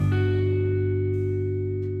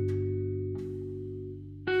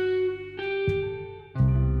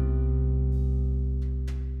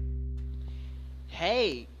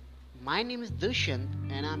My name is Dushyant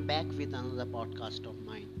and I'm back with another podcast of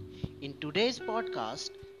mine. In today's podcast,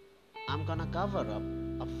 I'm gonna cover up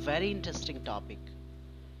a very interesting topic.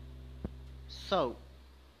 So,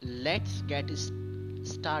 let's get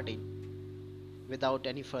started without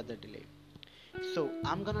any further delay.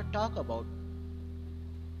 I'm gonna talk about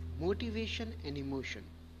motivation and emotion.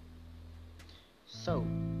 So,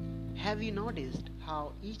 have you noticed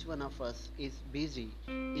how each one of us is busy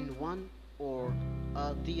in one or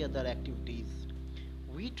the other activities?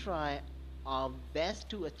 We try our best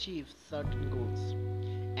to achieve certain goals,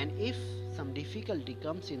 and if some difficulty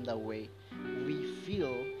comes in the way, we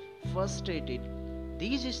feel frustrated.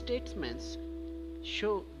 These statements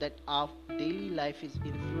show that our daily life is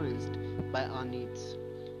influenced by our needs,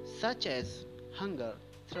 such as hunger,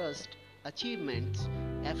 thirst, achievements,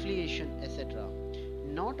 affiliation, etc.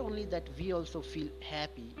 Not only that, we also feel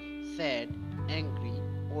happy, sad, angry,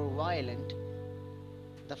 or violent.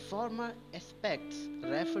 The former aspects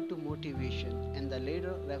refer to motivation, and the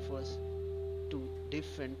latter refers to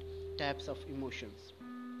different types of emotions.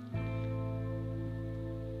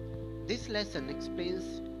 This lesson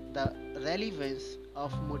explains the relevance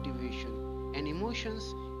of motivation and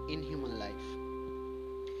emotions in human life.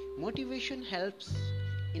 Motivation helps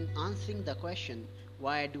in answering the question,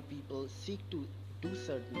 why do people seek to do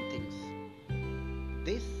certain things?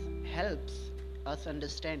 This helps us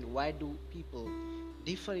understand why do people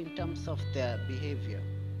differ in terms of their behavior.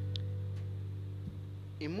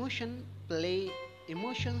 Emotion play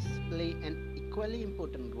Emotions play an equally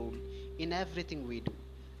important role in everything we do,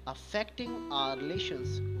 affecting our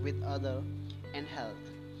relations with others and health.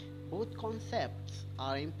 Both concepts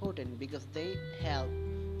are important because they help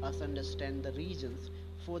us understand the reasons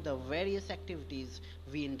for the various activities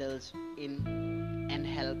we indulge in and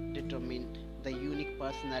help determine the unique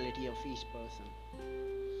personality of each person.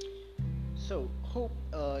 Hope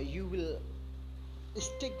you will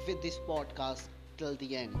stick with this podcast till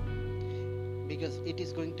the end because it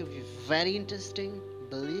is going to be very interesting.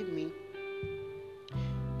 Believe me,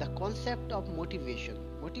 the concept of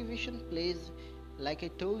motivation plays, like I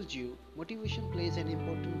told you, motivation plays an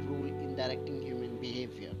important role in directing human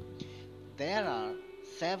behavior. There are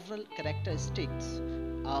several characteristics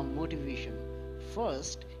of motivation.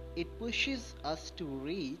 First, it pushes us to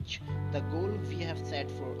reach the goal we have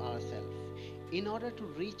set for ourselves. In order to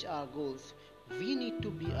reach our goals, we need to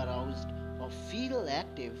be aroused or feel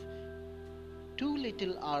active. Too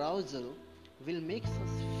little arousal will make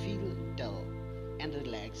us feel dull and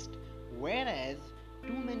relaxed, whereas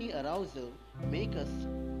too many arousal make us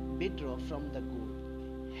withdraw from the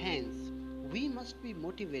goal. Hence, we must be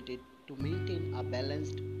motivated to maintain a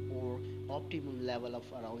balanced or optimum level of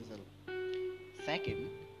arousal. Second,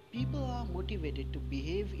 people are motivated to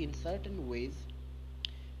behave in certain ways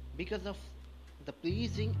because of the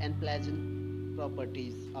pleasing and pleasant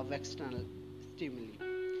properties of external stimuli,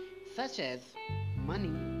 such as money,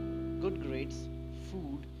 good grades,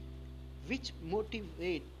 food, which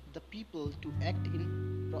motivate the people to act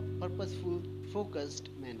in purposeful, focused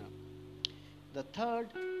manner. The third,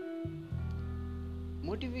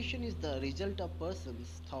 motivation is the result of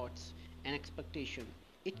person's thoughts and expectation.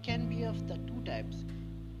 It can be of the two types: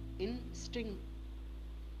 instinct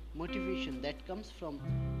motivation that comes from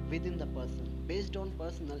within the person based on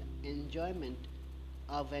personal enjoyment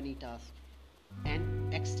of any task,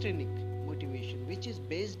 and extrinsic motivation which is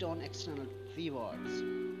based on external rewards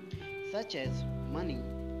such as money,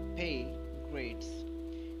 pay, grades.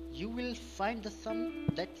 You will find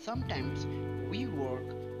that sometimes we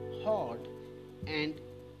work hard and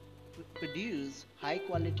produce high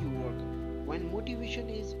quality work when motivation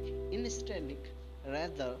is intrinsic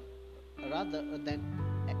rather than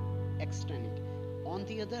extrinsic. On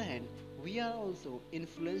the other hand, we are also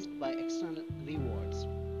influenced by external rewards.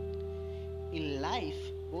 In life,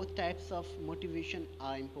 both types of motivation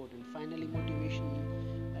are important. Finally, motivation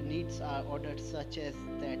needs are ordered such as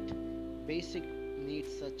that basic needs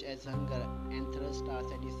such as hunger and thirst are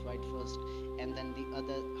satisfied first, and then the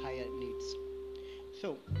other higher needs.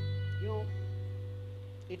 So, you know,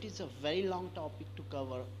 it is a very long topic to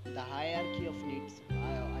cover. The hierarchy of needs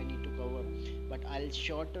I need to cover, but I'll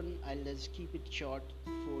just keep it short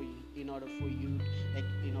for in order for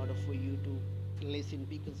you, to listen,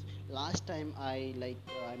 because last time I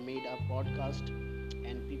made a podcast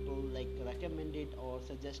and people recommended or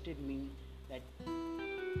suggested me that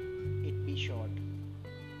it be short.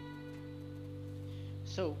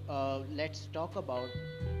 Let's talk about,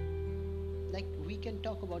 we can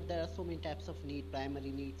talk about, there are so many types of need: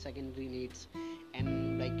 primary needs, secondary needs,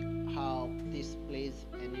 and how this plays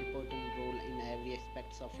an important role in every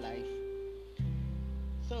aspects of life.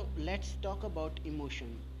 So let's talk about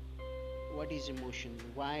emotion. what is emotion,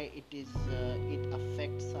 why it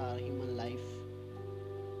affects our human life.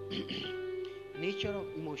 Nature of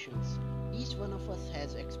emotions. Each one of us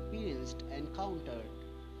has experienced, encountered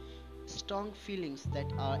strong feelings that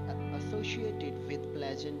are associated with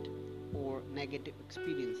pleasant or negative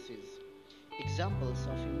experiences. Examples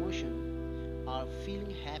of emotion are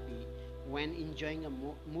feeling happy when enjoying a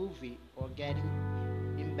movie or getting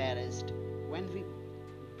embarrassed when we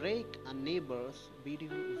break a neighbor's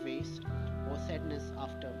beautiful vase or sadness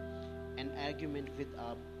after an argument with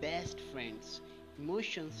our best friends.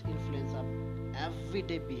 Emotions influence our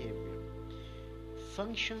everyday behavior.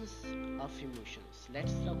 Functions of emotions.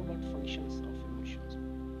 Let's talk about functions of emotions.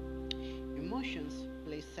 Emotions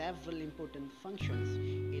play several important functions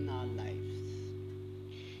in our lives.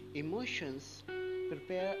 Emotions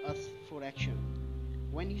prepare us for action.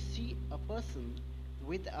 When you see a person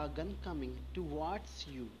with a gun coming towards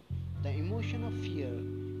you, the emotion of fear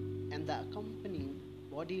and the accompanying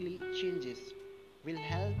bodily changes will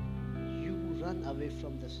help you run away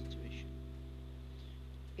from the situation.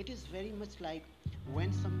 It is very much like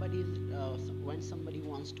when somebody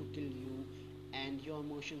wants to kill you and your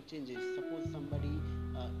emotion changes. Suppose somebody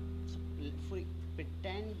uh, for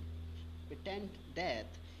pretend pretend death,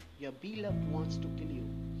 your beloved wants to kill you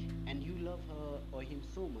and you love her or him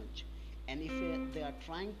so much, and if they are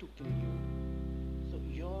trying to kill you, so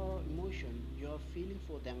your emotion, your feeling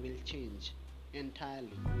for them will change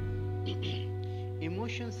entirely.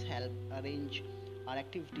 Emotions help arrange our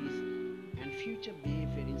activities and future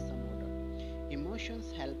behavior in some order.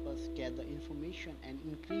 Emotions help us gather information and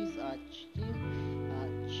increase our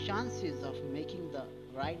chances of making the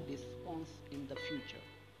right response in the future.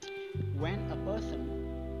 When a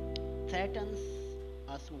person threatens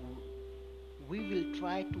us, we will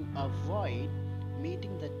try to avoid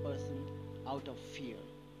meeting that person out of fear.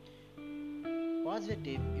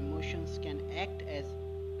 Positive emotions can act as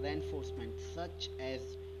reinforcement, such as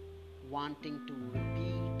wanting to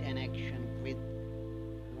repeat an action with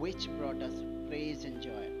which brought us praise and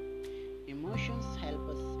joy. Emotions help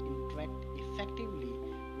us interact effectively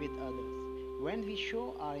with others. When we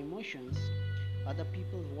show our emotions, other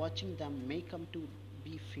people watching them may come to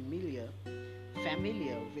be familiar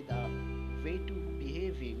with our way to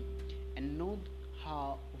behaving and know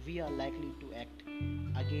how we are likely to act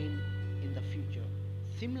again in the future.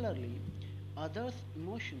 Similarly, others'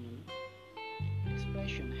 emotional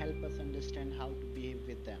expression help us understand how to behave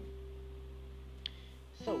with them.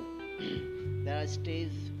 So, there are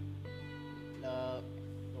stages uh,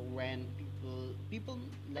 when people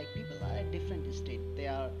are at different state. They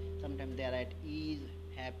are sometimes they are at ease,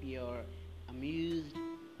 happy or amused.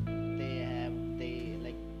 They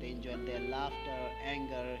enjoy their laughter,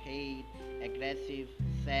 anger, hate, aggressive,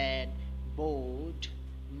 sad, bored,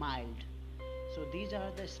 mild. So these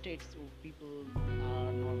are the states of people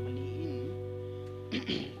are normally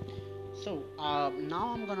in. So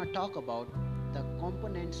now I'm gonna talk about the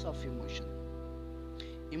components of emotion.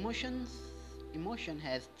 Emotions Emotion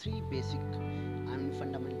has three basic and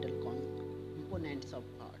fundamental components of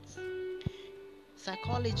parts.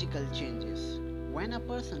 Psychological changes. When a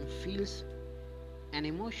person feels an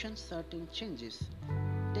emotion, certain changes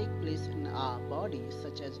take place in our body,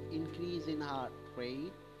 such as increase in heart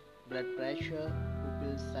rate, blood pressure,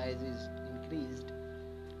 pupil size is increased,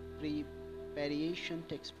 preparation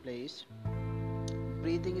takes place,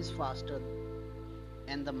 breathing is faster,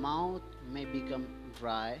 and the mouth may become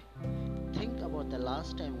dry. Think about the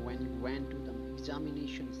last time when you went to the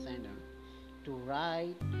examination center to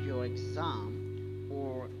write your exam,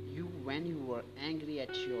 or you when you were angry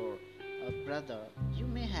at your brother. You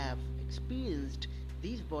may have experienced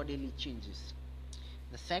these bodily changes.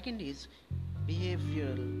 The second is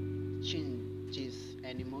behavioral changes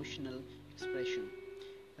and emotional expression.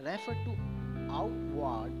 Refer to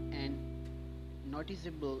outward and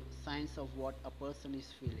noticeable signs of what a person is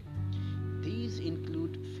feeling. These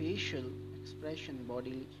include facial expression,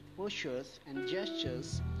 body postures, and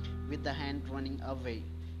gestures, with the hand running away,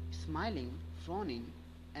 smiling, frowning,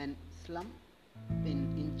 and slumping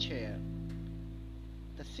in chair.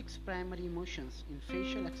 The six primary emotions in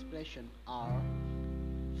facial expression are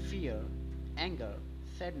fear, anger,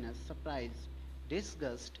 sadness, surprise,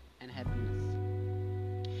 disgust, and happiness.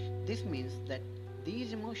 This means that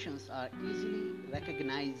these emotions are easily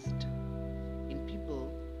recognized in people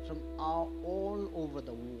from all over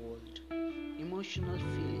the world. Emotional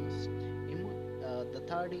feelings. The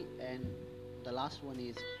third and the last one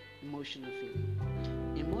is emotional feeling.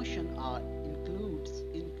 Emotion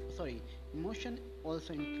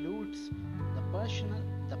also includes the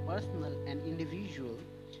personal and individual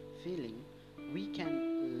feeling. We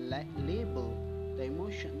can label the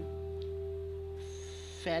emotion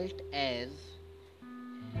felt as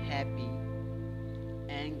happy,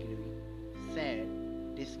 angry, sad,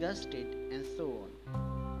 disgusted, and so on.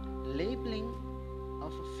 Labeling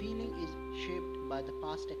of a feeling is shaped by the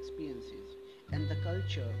past experiences and the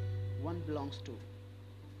culture one belongs to.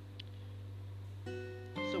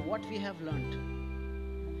 So, what we have learned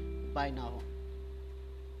by now,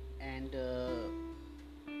 and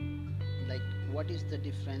like, what is the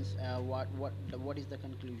difference? What is the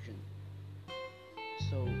conclusion?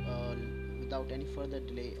 So, without any further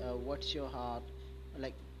delay, what's your heart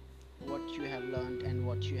like? What you have learned and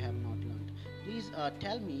what you have not learned? Please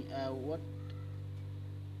tell me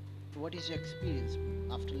what is your experience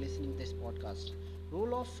after listening this podcast.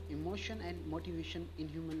 Role of emotion and motivation in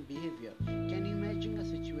human behavior. Can you imagine a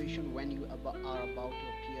situation when you are about to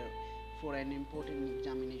appear for an important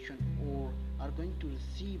examination or are going to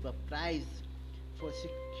receive a prize for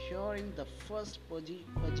securing the first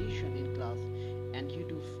position in class and you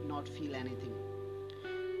do not feel anything?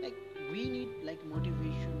 Like, we need like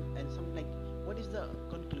motivation and some, like, what is the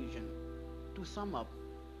conclusion? To sum up,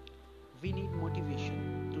 we need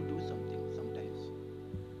motivation to do something sometimes,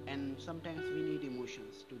 and sometimes we need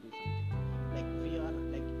emotions to do something. Like, we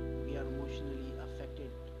are emotionally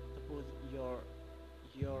affected. Suppose your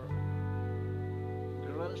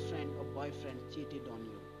girlfriend or boyfriend cheated on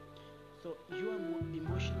you, so you are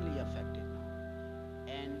emotionally affected now.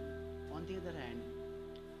 And on the other hand,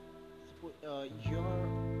 suppose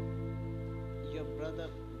your brother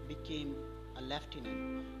became a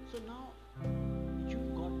lieutenant, so now you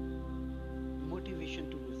got motivation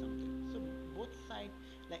to do something. So both side,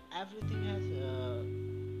 like, everything has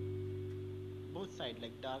both side,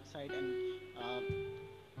 like dark side and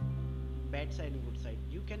bad side and good side.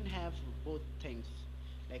 You can have both things,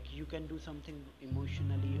 like you can do something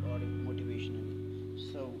emotionally or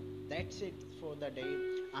motivationally. So that's it for the day.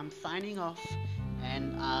 I'm signing off,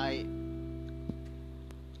 and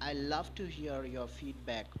I love to hear your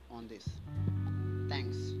feedback on this.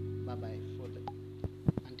 Thanks. Bye bye for the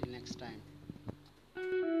until next time.